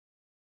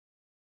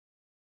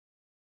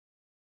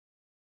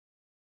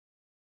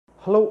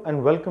Hello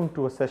and welcome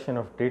to a session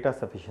of data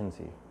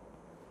sufficiency.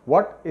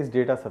 What is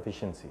data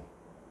sufficiency?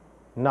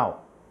 Now,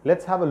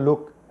 let's have a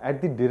look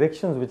at the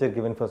directions which are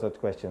given for such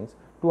questions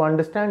to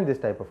understand this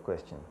type of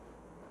question.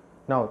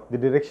 Now, the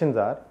directions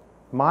are: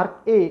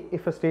 mark A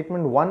if a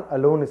statement 1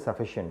 alone is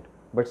sufficient,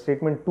 but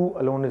statement 2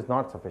 alone is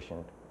not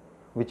sufficient,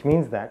 which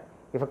means that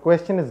if a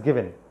question is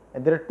given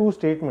and there are two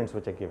statements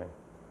which are given,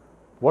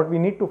 what we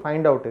need to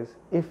find out is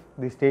if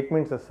the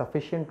statements are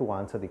sufficient to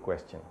answer the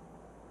question.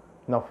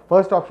 Now,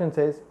 first option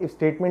says if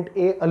statement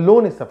A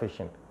alone is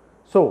sufficient.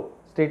 So,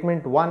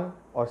 statement 1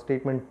 or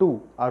statement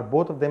 2 are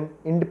both of them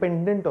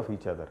independent of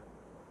each other.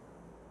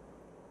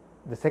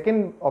 The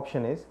second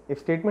option is if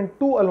statement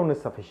 2 alone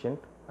is sufficient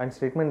and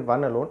statement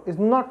 1 alone is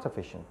not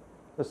sufficient.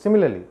 So,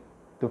 similarly,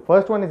 the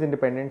first one is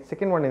independent,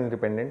 second one is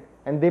independent,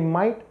 and they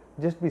might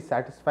just be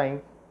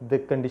satisfying the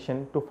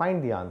condition to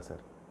find the answer.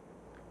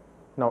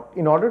 Now,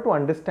 in order to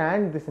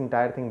understand this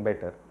entire thing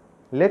better,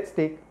 let's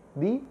take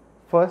the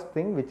first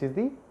thing, which is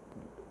the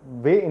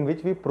way in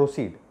which we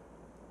proceed.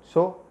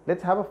 So,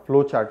 let's have a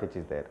flow chart which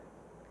is there.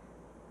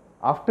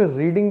 After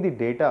reading the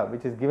data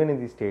which is given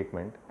in the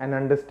statement and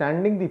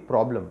understanding the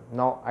problem,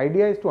 now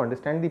idea is to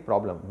understand the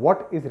problem,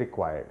 what is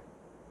required.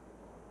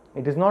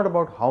 It is not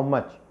about how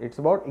much, it's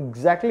about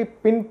exactly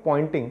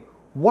pinpointing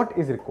what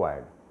is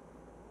required,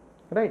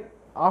 right?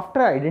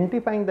 After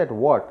identifying that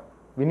what,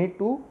 we need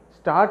to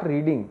start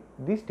reading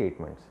the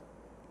statements.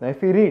 Now,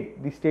 if we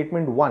read the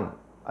statement 1,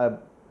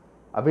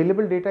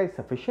 available data is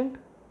sufficient.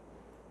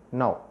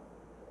 Now,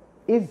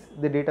 is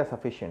the data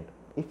sufficient?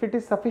 If it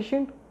is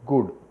sufficient,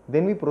 good,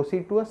 then we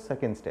proceed to a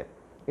second step.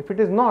 If it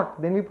is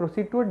not, then we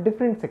proceed to a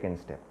different second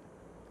step.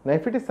 Now,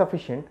 if it is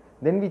sufficient,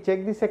 then we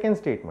check the second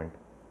statement.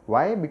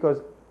 Why?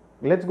 Because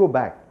let's go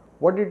back.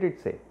 What did it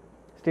say?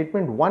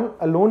 Statement 1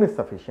 alone is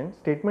sufficient,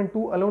 statement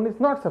 2 alone is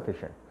not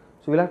sufficient.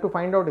 So, we will have to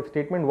find out if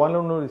statement 1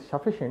 alone is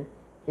sufficient,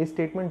 is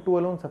statement 2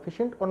 alone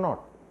sufficient or not?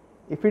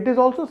 If it is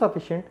also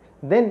sufficient,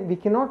 then we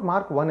cannot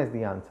mark 1 as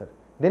the answer.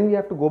 Then we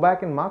have to go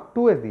back and mark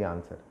 2 as the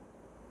answer.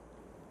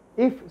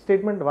 If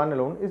statement 1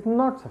 alone is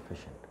not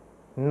sufficient,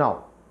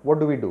 now what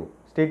do we do?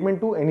 Statement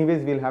 2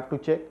 anyways we will have to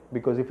check,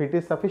 because if it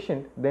is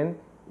sufficient, then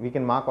we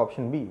can mark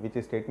option B, which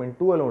is statement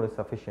 2 alone is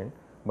sufficient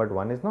but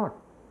 1 is not.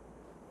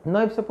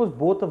 Now, if suppose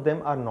both of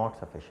them are not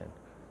sufficient,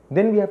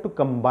 then we have to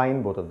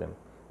combine both of them,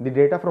 the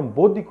data from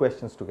both the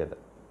questions together.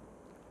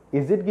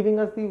 Is it giving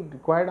us the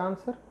required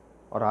answer,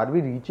 or are we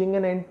reaching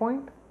an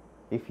endpoint?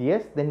 If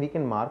yes, then we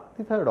can mark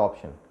the third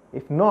option.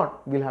 If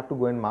not, we will have to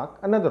go and mark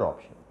another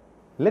option.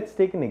 Let's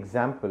take an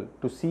example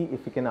to see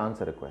if we can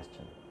answer a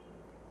question.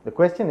 The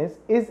question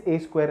is A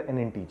square an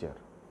integer?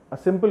 A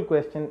simple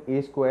question,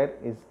 A square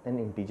is an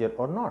integer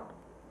or not?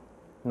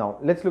 Now,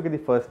 let's look at the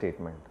first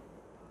statement.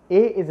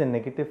 A is a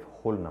negative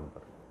whole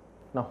number.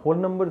 Now, whole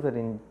numbers are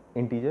in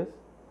integers,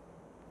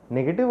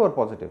 negative or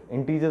positive?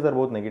 Integers are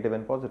both negative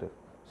and positive.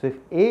 So, if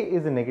A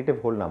is a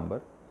negative whole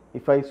number,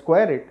 if I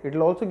square it, it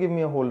will also give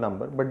me a whole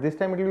number, but this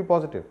time it will be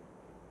positive.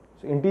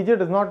 So, integer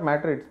does not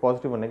matter, it's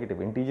positive or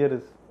negative, integer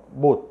is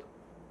both.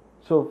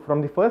 So,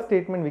 from the first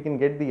statement we can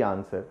get the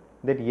answer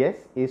that yes,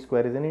 A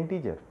square is an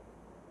integer.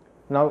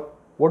 Now,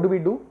 what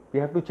do? We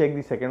have to check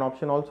the second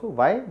option also.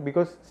 Why?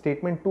 Because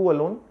statement 2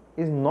 alone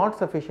is not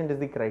sufficient as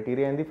the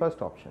criteria in the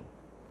first option.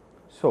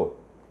 So,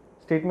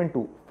 statement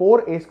 2,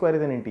 4A square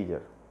is an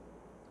integer.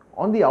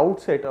 On the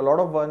outset, a lot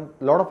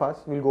of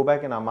us will go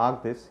back and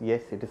mark this,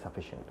 yes, it is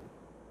sufficient.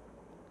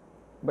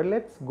 But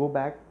let's go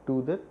back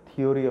to the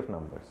theory of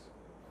numbers.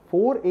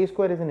 4A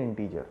square is an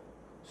integer.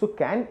 So,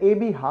 can A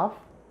be half?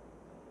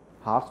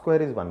 Half square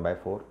is 1 by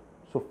 4.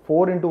 So,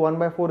 4 into 1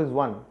 by 4 is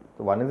 1.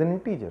 So, 1 is an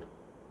integer.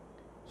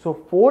 So,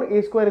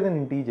 4A square is an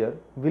integer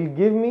will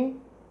give me,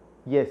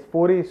 yes,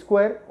 4A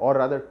square, or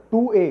rather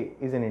 2A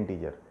is an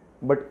integer,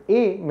 but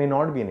A may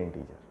not be an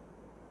integer.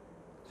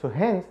 So,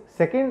 hence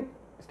second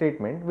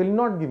statement will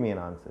not give me an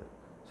answer.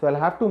 So, I will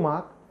have to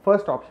mark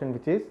first option,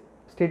 which is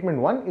statement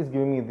 1 is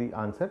giving me the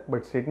answer,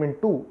 but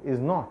statement 2 is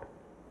not.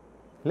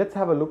 Let's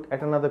have a look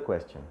at another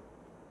question.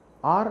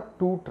 Are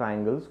two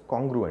triangles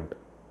congruent?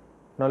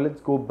 Now, let's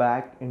go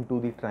back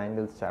into the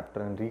triangles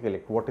chapter and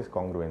recollect what is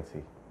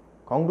congruency.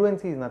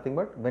 Congruency is nothing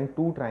but when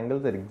two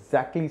triangles are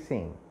exactly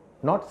same,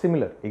 not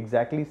similar,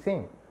 exactly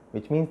same,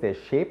 which means their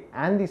shape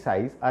and the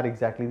size are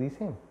exactly the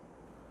same.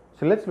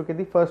 So, let's look at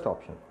the first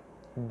option.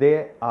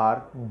 They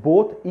are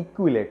both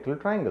equilateral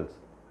triangles.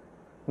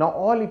 Now,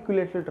 all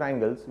equilateral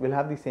triangles will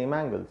have the same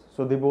angles,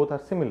 so they both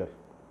are similar.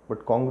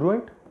 But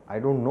congruent, I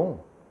don't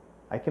know.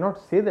 I cannot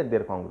say that they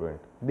are congruent.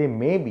 They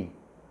may be,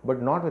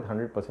 but not with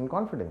 100%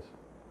 confidence.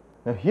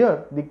 Now,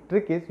 here the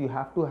trick is you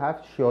have to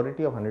have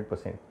surety of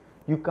 100%.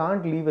 You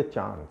can't leave a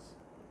chance.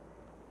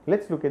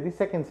 Let's look at the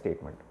second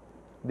statement.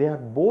 They are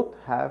both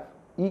have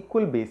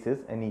equal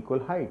bases and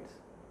equal heights.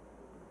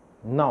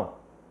 Now,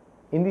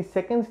 in the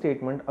second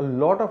statement, a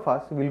lot of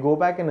us will go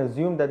back and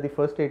assume that the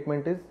first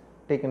statement is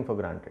taken for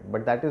granted,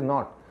 but that is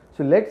not.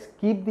 So, let's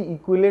keep the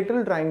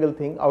equilateral triangle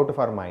thing out of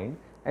our mind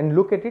and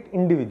look at it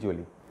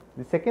individually.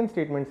 The second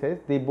statement says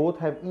they both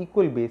have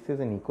equal bases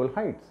and equal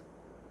heights.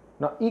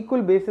 Now,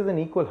 equal bases and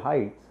equal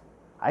heights,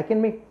 I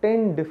can make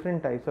 10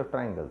 different types of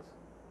triangles.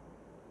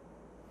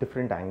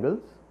 Different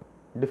angles,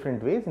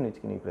 different ways in which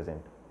can be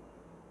present.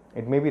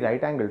 It may be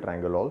right angle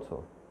triangle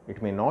also.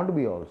 It may not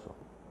be also.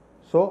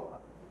 So,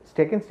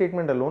 second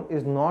statement alone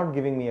is not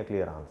giving me a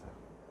clear answer.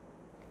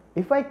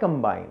 If I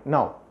combine,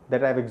 now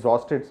that I have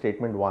exhausted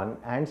statement 1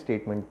 and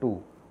statement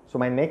 2, so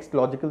my next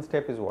logical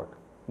step is what?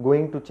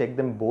 Going to check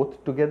them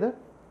both together.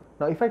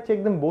 Now, if I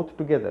check them both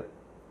together,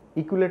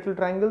 equilateral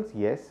triangles,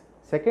 yes.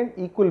 Second,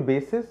 equal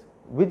bases,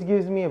 which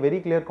gives me a very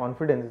clear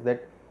confidence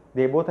that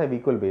they both have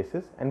equal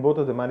bases and both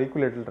of them are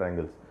equilateral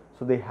triangles.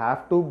 So, they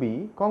have to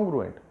be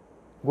congruent.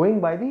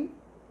 Going by the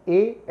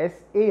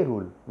ASA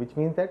rule, which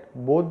means that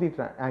both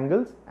the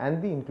angles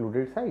and the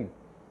included side.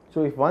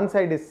 So, if one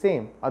side is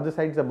same, other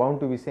sides are bound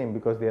to be same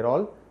because they are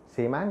all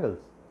same angles.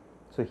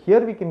 So, here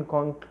we can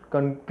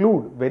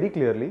conclude very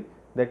clearly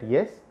that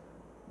yes,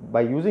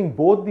 by using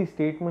both the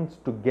statements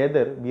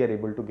together, we are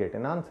able to get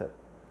an answer.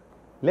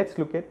 Let's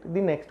look at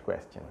the next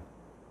question.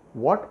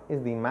 What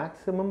is the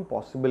maximum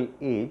possible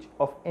age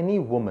of any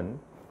woman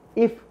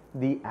if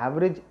the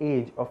average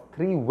age of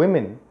 3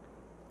 women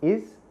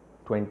is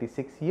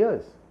 26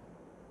 years?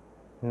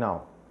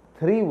 Now,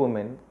 3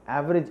 women,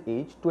 average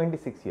age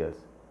 26 years.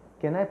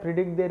 Can I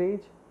predict their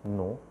age?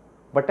 No.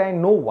 But I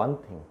know one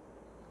thing,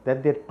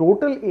 that their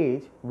total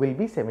age will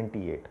be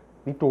 78.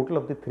 The total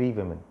of the 3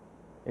 women,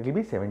 it will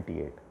be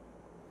 78.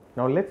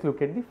 Now, let's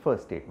look at the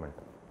first statement.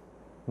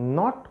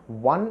 Not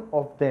one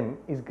of them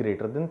is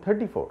greater than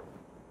 34.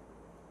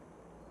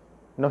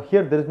 Now,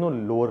 here there is no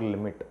lower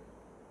limit.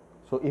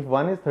 So, if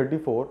one is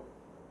 34,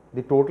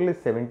 the total is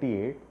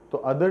 78. So,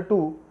 other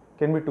two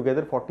can be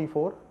together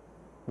 44,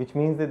 which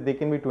means that they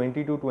can be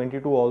 22,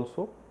 22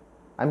 also.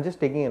 I am just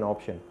taking an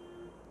option.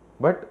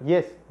 But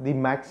yes, the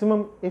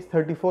maximum is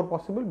 34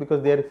 possible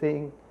because they are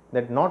saying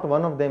that not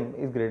one of them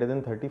is greater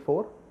than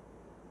 34.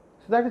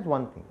 So, that is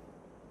one thing.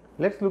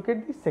 Let us look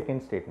at the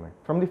second statement.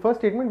 From the first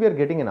statement, we are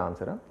getting an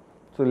answer.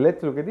 So, let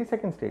us look at the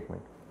second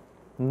statement.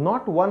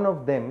 Not one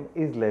of them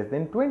is less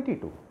than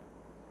 22.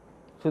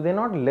 So, they are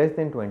not less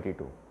than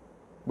 22,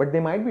 but they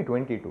might be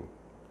 22.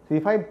 So,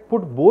 if I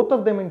put both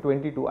of them in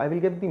 22, I will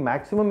get the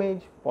maximum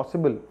age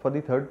possible for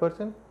the third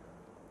person.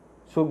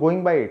 So,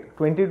 going by it,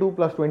 22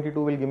 plus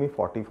 22 will give me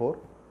 44.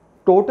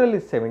 Total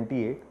is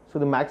 78. So,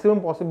 the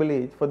maximum possible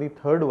age for the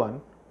third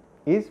one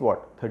is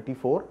what?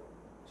 34.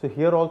 So,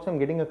 here also I am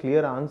getting a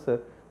clear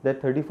answer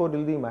that 34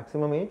 will be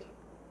maximum age.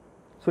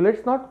 So, let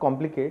us not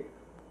complicate.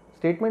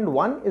 Statement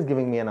 1 is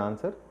giving me an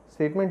answer,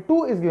 statement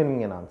 2 is giving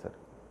me an answer.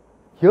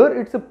 Here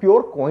it is a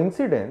pure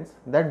coincidence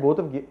that both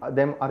of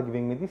them are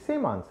giving me the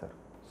same answer.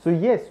 So,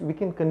 yes, we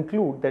can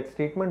conclude that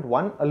statement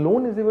 1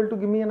 alone is able to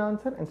give me an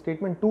answer and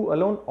statement 2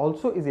 alone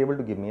also is able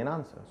to give me an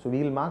answer. So,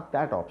 we will mark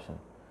that option.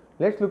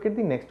 Let us look at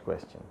the next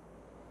question.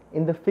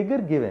 In the figure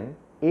given,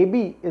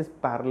 AB is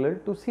parallel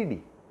to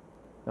CD.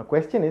 Now,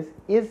 question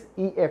is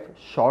EF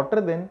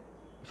shorter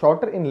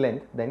in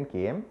length than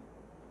KM?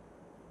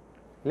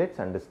 Let us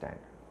understand.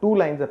 Two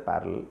lines are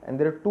parallel and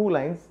there are two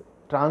lines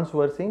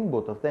transversing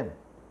both of them.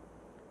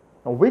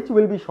 Now, which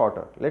will be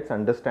shorter? Let us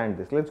understand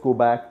this. Let us go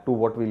back to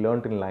what we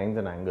learnt in lines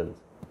and angles.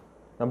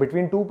 Now,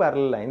 between two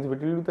parallel lines, which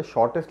will be the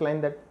shortest line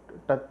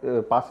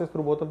that passes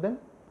through both of them?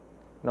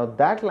 Now,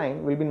 that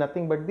line will be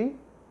nothing but the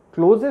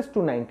closest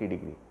to 90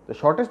 degree. The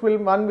shortest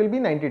one will be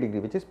 90 degree,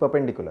 which is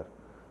perpendicular.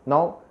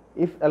 Now,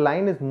 if a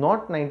line is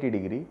not 90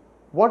 degree,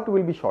 what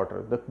will be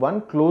shorter? The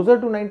one closer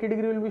to 90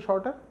 degree will be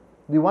shorter.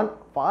 The one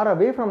far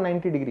away from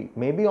 90 degree,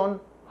 maybe on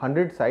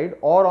 100 side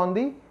or on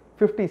the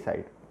 50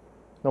 side.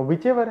 Now,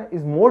 whichever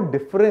is more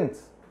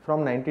difference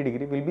from 90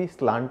 degree will be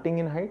slanting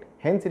in height,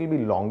 hence it will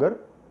be longer.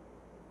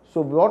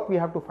 So, what we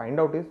have to find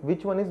out is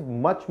which one is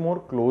much more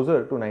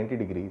closer to 90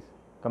 degrees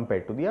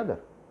compared to the other.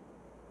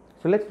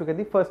 So, let us look at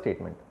the first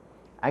statement.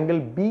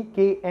 Angle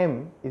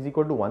BKM is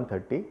equal to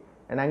 130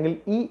 and angle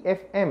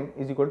EFM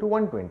is equal to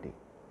 120.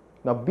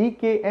 Now,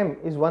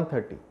 BKM is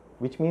 130,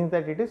 which means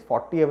that it is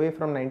 40 away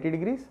from 90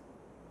 degrees,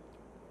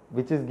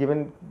 which is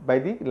given by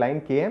the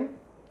line KM,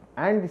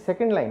 and the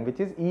second line, which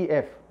is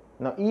EF.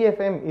 Now,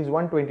 EFM is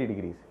 120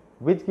 degrees,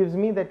 which gives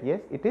me that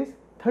yes, it is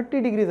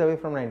 30 degrees away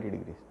from 90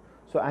 degrees.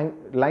 So,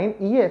 line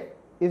EF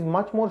is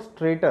much more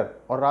straighter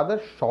or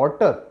rather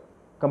shorter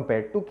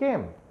compared to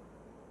KM.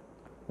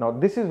 Now,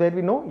 this is where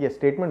we know yes,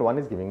 statement 1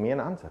 is giving me an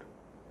answer.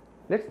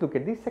 Let us look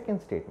at the second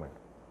statement.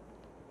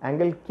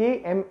 Angle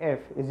KMF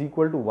is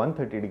equal to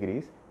 130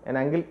 degrees and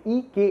angle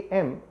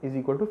EKM is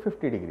equal to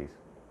 50 degrees.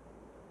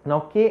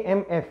 Now,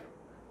 KMF,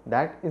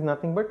 that is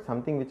nothing but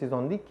something which is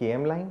on the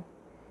KM line,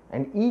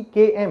 and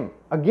EKM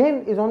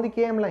again is on the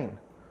KM line.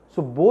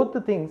 So, both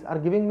the things are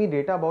giving me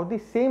data about the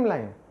same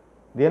line.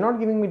 They are not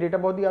giving me data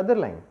about the other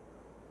line.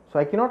 So,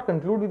 I cannot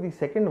conclude with the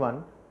second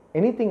one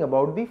anything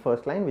about the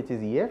first line, which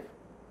is EF.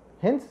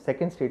 Hence,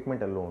 second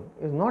statement alone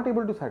is not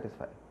able to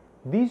satisfy.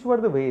 These were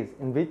the ways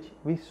in which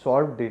we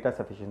solved data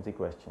sufficiency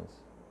questions.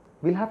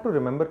 We will have to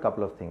remember a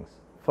couple of things.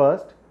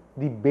 First,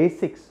 the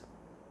basics,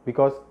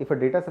 because if a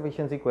data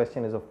sufficiency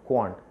question is of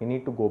quant, we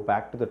need to go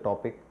back to the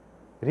topic,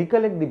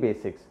 recollect the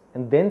basics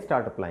and then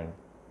start applying.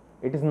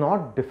 It is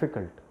not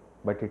difficult.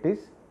 but it is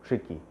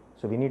tricky.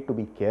 So we need to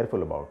be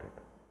careful about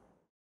it.